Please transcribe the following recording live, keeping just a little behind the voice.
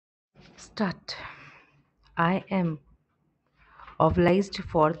Start. I am obliged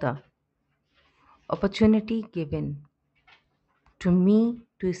for the opportunity given to me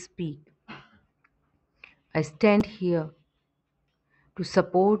to speak. I stand here to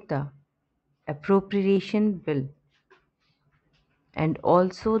support the appropriation bill and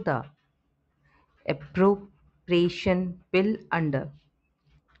also the appropriation bill under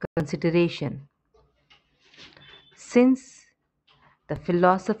consideration. Since the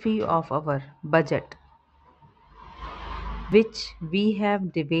philosophy of our budget, which we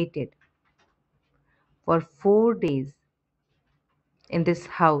have debated for 4 days in this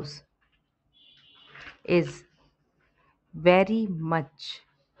house, is very much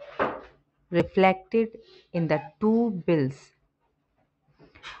reflected in the two bills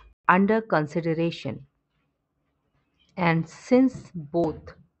under consideration, and since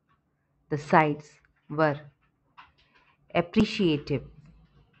both the sides were appreciative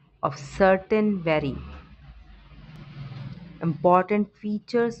of certain very important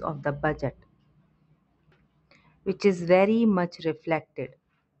features of the budget, which is very much reflected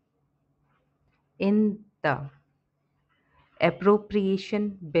in the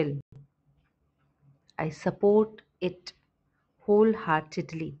appropriation bill, I support it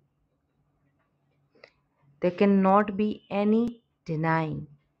wholeheartedly. There cannot be any denying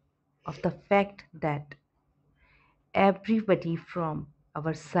of the fact that everybody from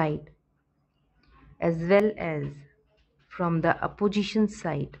our side as well as from the opposition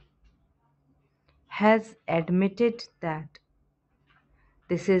side has admitted that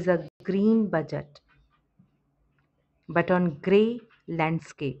this is a green budget but on grey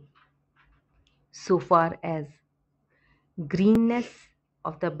landscape. So far as greenness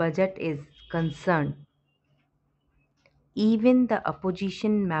of the budget is concerned, even the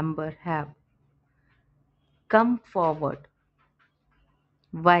opposition member have come forward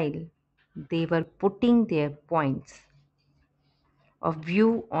while they were putting their points of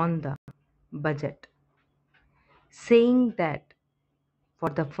view on the budget, saying that for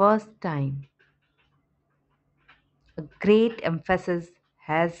the first time a great emphasis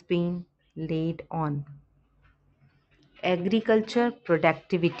has been laid on agriculture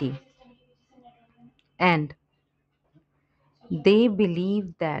productivity, and they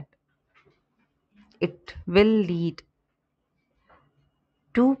believe that it will lead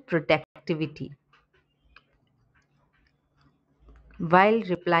to productivity. While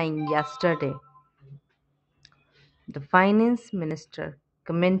replying yesterday, the finance minister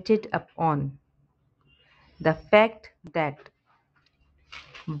commented upon the fact that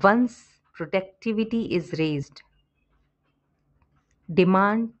once productivity is raised,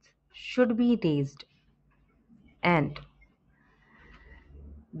 demand should be raised, and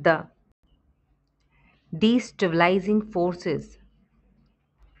the destabilizing forces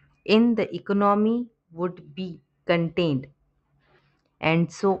in the economy would be contained,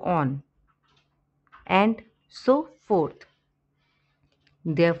 and so on and so forth.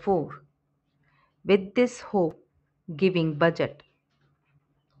 Therefore, with this hope giving budget,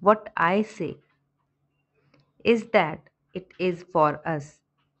 what I say is that it is for us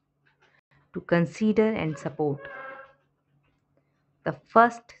to consider and support the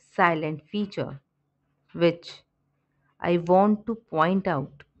first silent feature, which I want to point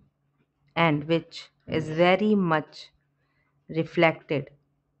out and which is very much reflected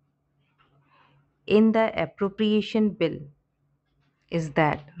in the appropriation bill, is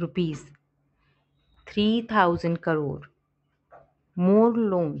that rupees 3000 crore more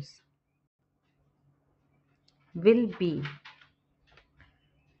loans will be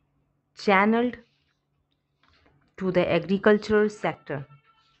channeled to the agricultural sector.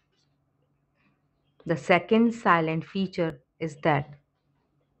 The second silent feature is that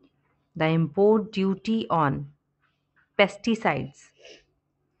the import duty on pesticides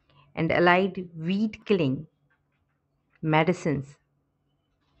and allied weed killing medicines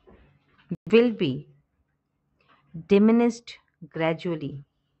will be diminished gradually,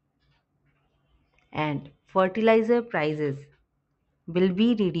 and fertilizer prices will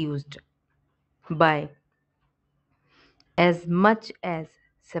be reduced by as much as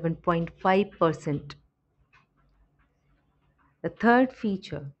 7.5%. The third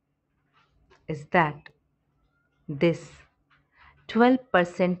feature is that this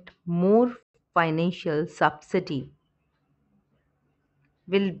 12% more financial subsidy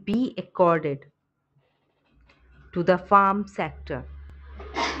will be accorded to the farm sector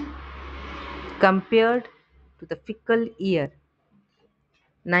compared to the fiscal year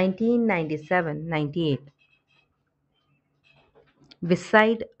 1997-98,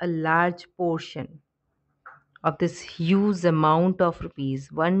 beside a large portion of this huge amount of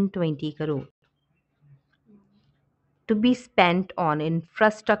rupees 120 crore to be spent on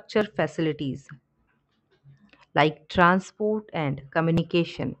infrastructure facilities like transport and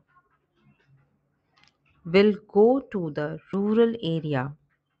communication will go to the rural area.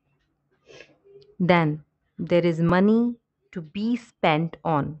 Then there is money to be spent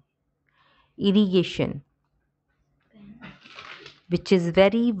on irrigation, which is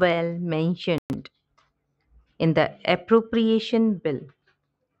very well mentioned in the appropriation bill.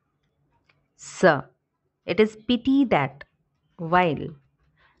 Sir, it is pity that while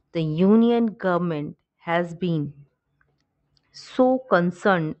the union government has been so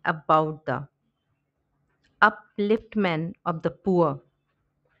concerned about the upliftment of the poor,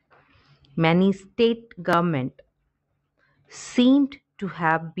 many state government seemed to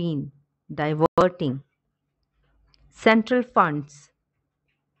have been diverting central funds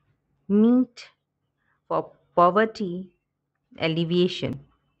meant for poverty alleviation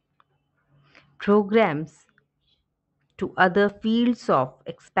programs to other fields of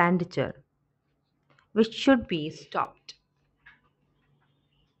expenditure, which should be stopped.